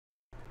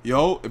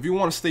Yo, if you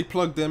want to stay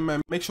plugged in,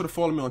 man, make sure to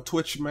follow me on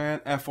Twitch,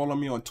 man, and follow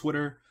me on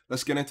Twitter.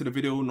 Let's get into the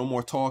video. No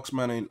more talks,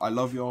 man. I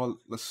love y'all.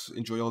 Let's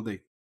enjoy all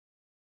day.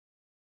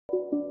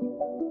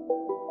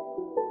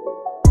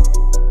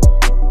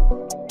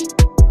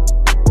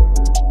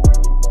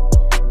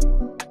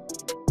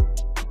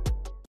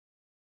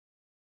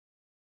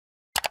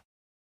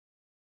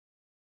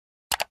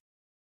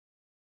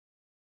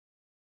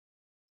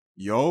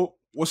 Yo,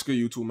 what's good,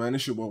 YouTube, man?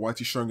 It's your boy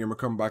YT-StrongGamer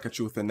coming back at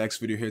you with the next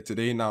video here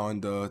today. Now, in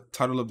the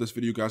title of this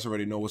video, you guys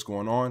already know what's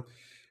going on.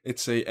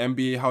 It's a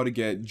NBA how to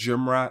get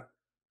gym rat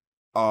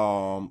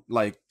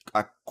like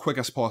as quick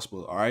as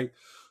possible. All right,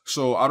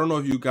 so I don't know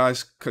if you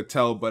guys could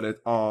tell, but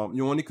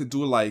you only could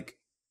do like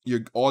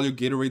all your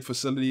Gatorade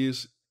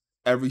facilities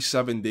every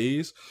 7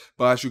 days.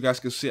 But as you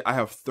guys can see, I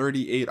have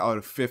 38 out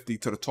of 50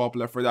 to the top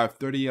left. Right, I have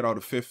 38 out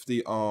of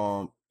 50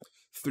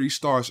 3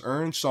 stars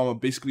earned. So I'm gonna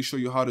basically show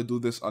you how to do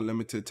this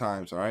unlimited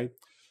times. All right,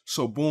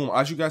 so boom,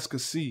 as you guys can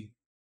see,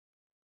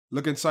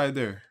 look inside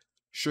there,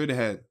 straight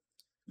ahead,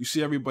 you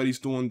see everybody's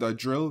doing the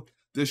drill.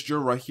 This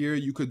drill right here,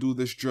 you could do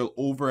this drill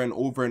over and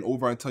over and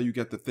over until you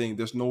get the thing.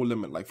 There's no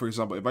limit. Like, for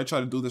example, if I try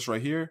to do this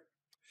right here,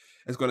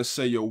 it's going to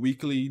say your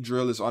weekly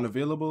drill is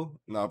unavailable.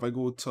 Now, if I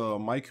go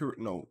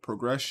to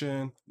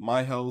progression,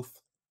 my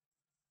health,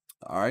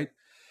 all right,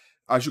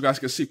 as you guys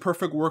can see,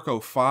 perfect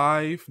workout,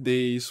 5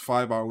 days,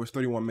 5 hours,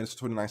 31 minutes,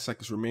 29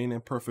 seconds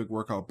remaining. Perfect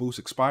workout boost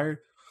expired.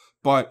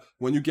 But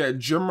when you get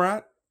gym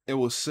rat, it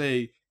will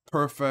say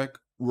perfect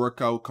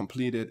workout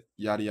completed,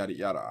 yada yada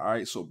yada. All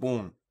right, so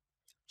boom.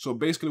 So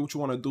basically what you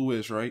want to do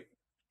is, right,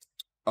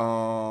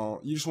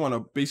 you just want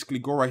to basically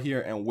go right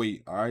here and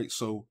wait. All right,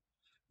 so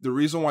the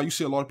reason why you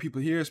see a lot of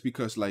people here is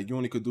because, like, you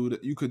only could do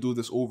that, you could do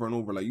this over and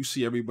over. Like, you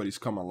see everybody's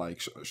coming.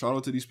 Like, shout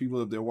out to these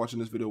people if they're watching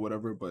this video,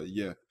 whatever. But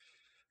yeah,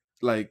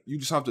 like, you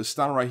just have to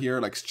stand right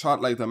here, like,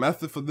 shot, like, the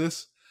method for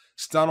this,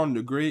 stand on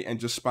the gray and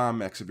just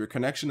spam X. If your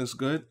connection is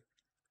good,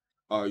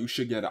 you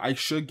should get it. I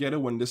should get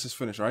it when this is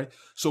finished, right?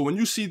 So when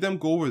you see them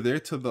go over there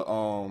to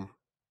the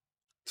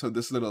to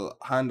this little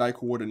hand-eye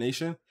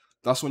coordination,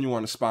 that's when you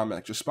want to spam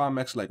X. Just spam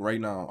X like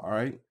right now, all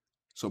right?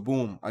 So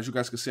boom, as you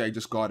guys can see, I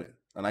just got it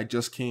and I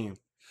just came.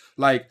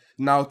 Like,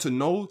 now to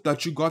know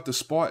that you got the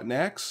spot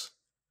next,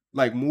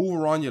 like, move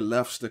around your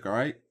left stick, all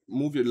right?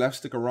 Move your left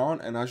stick around,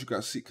 and as you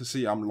guys can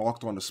see, I'm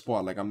locked on the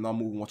spot. Like, I'm not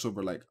moving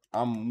whatsoever. Like,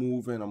 I'm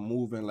moving,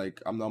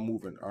 like, I'm not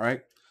moving, all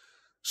right?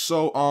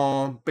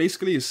 So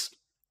basically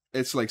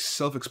it's like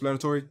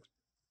self-explanatory.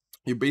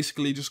 You're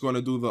basically just going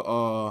to do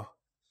the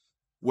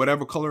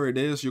whatever color it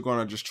is, you're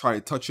gonna just try to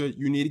touch it.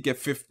 You need to get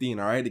 15,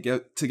 all right? To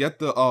get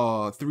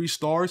the 3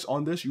 stars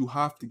on this, you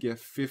have to get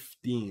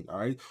 15, all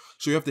right?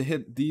 So you have to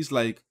hit these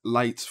like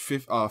lights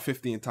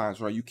 15 times,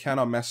 right? You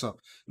cannot mess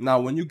up.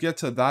 Now, when you get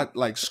to that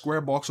like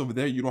square box over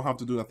there, you don't have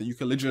to do nothing. You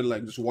can literally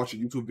like just watch a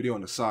YouTube video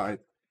on the side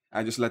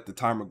and just let the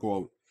timer go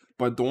out.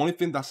 But the only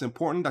thing that's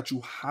important that you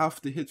have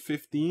to hit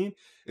 15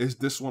 is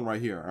this one right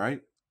here, all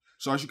right?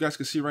 So as you guys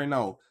can see right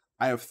now,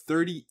 I have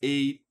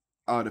 38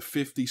 out of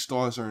 50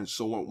 stars earned.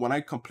 So when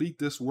I complete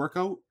this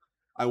workout,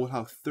 I will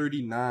have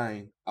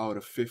 39 out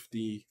of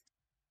 50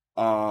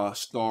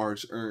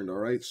 stars earned. All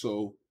right,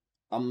 so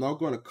I'm not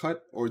going to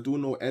cut or do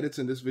no edits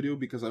in this video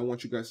because I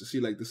want you guys to see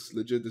like this is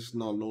legit. This is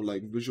not no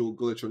like visual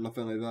glitch or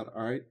nothing like that.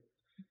 All right,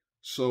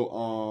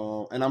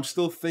 so and I'm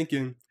still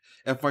thinking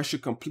if I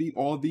should complete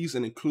all these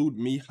and include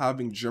me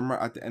having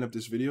Jimmer at the end of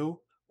this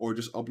video, or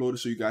just upload it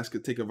so you guys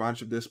could take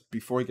advantage of this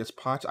before it gets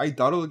patched. I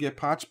doubt it'll get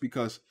patched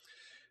because,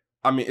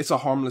 I mean, it's a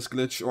harmless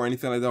glitch or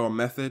anything like that, or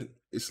method.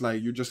 It's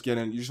like you just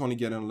want to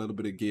get in a little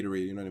bit of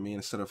Gatorade, you know what I mean?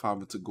 Instead of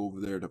having to go over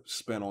there to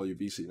spend all your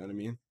VC, you know what I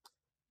mean?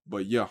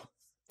 But yeah,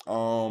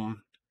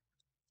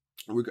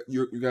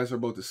 you guys are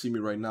about to see me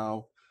right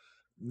now.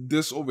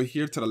 This over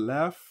here to the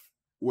left,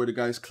 where the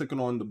guy's clicking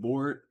on the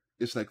board,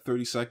 it's like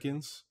 30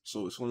 seconds.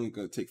 So it's only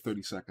gonna take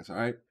 30 seconds, all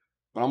right?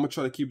 But I'm gonna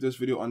try to keep this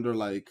video under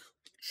like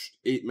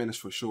 8 minutes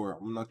for sure.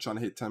 I'm not trying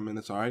to hit 10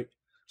 minutes, all right?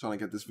 Trying to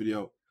get this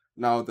video.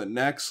 Now the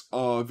next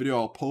video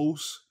I'll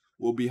post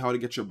will be how to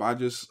get your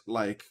badges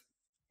like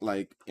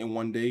in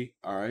 1 day.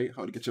 All right,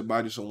 how to get your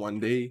badges in 1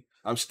 day.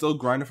 I'm still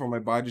grinding for my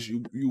badges.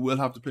 You will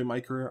have to play my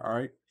career. All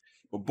right,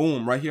 but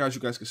boom, right here, as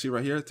you guys can see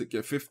right here, to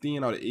get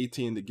 15 out of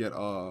 18 to get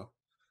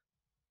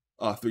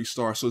 3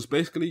 stars. So it's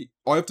basically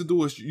all you have to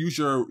do is use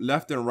your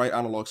left and right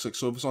analog stick.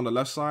 So if it's on the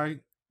left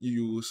side, you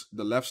use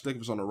the left stick.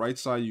 If it's on the right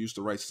side, you use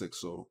the right stick.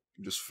 So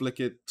you just flick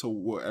it to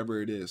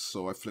wherever it is.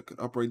 So I flick it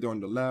up right there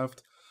on the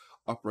left,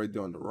 up right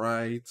there on the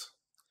right,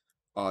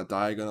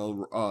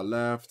 diagonal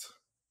left,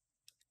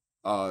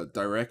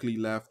 directly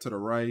left to the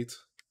right.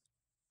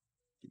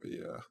 But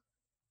yeah.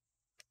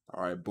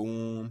 All right,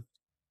 boom,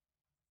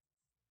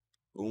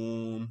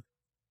 boom,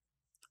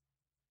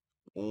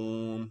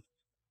 boom.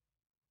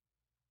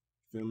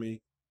 Feel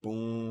me?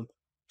 Boom.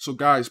 So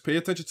guys, pay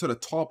attention to the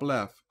top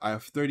left. I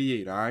have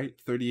 38, all right?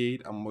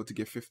 38. I'm about to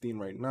get 15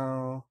 right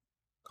now.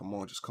 Come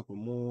on, just a couple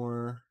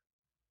more.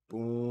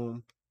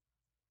 Boom.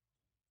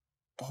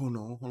 Oh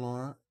no, hold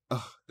on.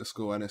 Let's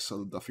go. And it's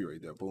a Duffy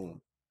right there.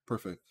 Boom.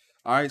 Perfect.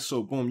 All right,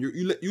 so boom,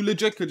 you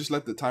legit could just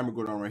let the timer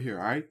go down right here.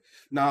 All right,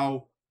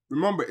 now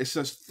remember it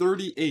says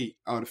 38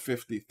 out of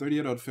 50, 38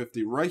 out of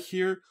 50. Right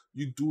here,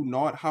 you do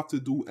not have to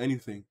do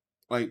anything.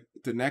 Like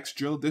the next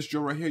drill, this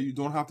drill right here, you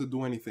don't have to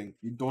do anything.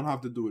 You don't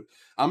have to do it.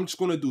 I'm just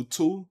gonna do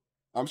 2.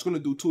 I'm just gonna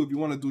do 2. If you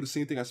want to do the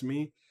same thing as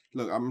me,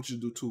 look, I'm just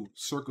do 2.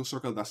 Circle,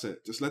 circle. That's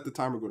it. Just let the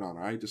timer go down.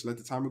 All right, just let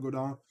the timer go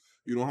down.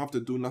 You don't have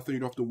to do nothing. You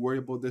don't have to worry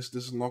about this.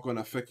 This is not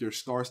gonna affect your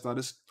star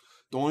status.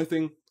 The only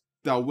thing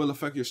that will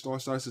affect your star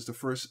status is the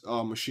first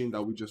machine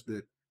that we just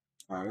did.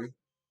 All right.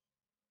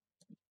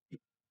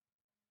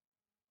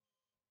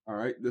 All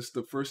right. This is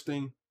the first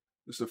thing.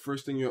 This is the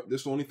first thing you.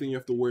 This is the only thing you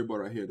have to worry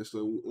about right here. This is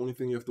the only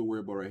thing you have to worry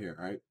about right here.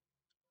 All right.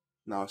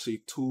 Now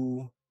see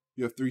 2.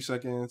 You have 3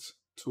 seconds.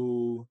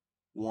 2,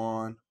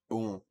 1.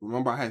 Boom.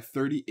 Remember, I had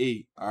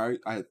 38. All right.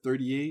 I had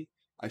 38.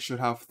 I should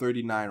have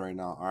 39 right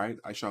now. All right.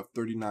 I should have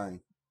 39.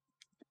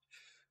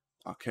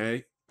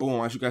 Okay.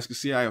 Boom. As you guys can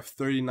see, I have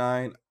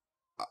 39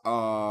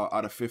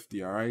 out of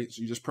 50. All right.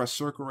 So you just press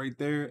circle right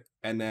there,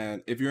 and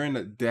then if you're in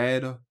a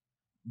dead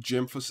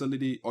gym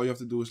facility, all you have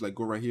to do is like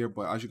go right here.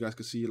 But as you guys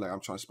can see, like I'm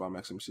trying to spot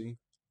max MC.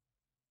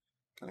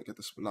 Can I get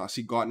this? Nah,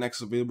 see, got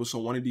next available. So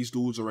one of these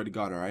dudes already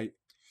got it. Right.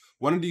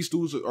 One of these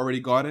dudes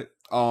already got it.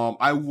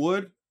 I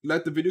would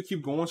let the video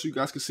keep going so you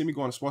guys can see me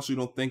go on the spot, so you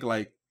don't think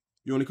like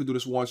you only could do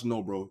this once.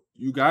 No, bro.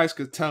 You guys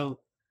could tell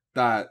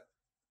that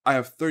I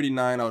have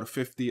 39 out of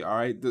 50. All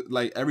right.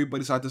 Like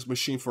everybody's at this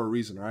machine for a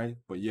reason. All right.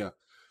 But yeah.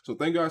 So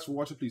thank you guys for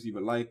watching. Please leave a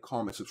like,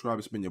 comment, subscribe.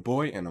 It's been your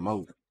boy, and I'm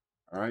out.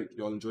 All right.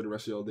 Y'all enjoy the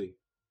rest of y'all day.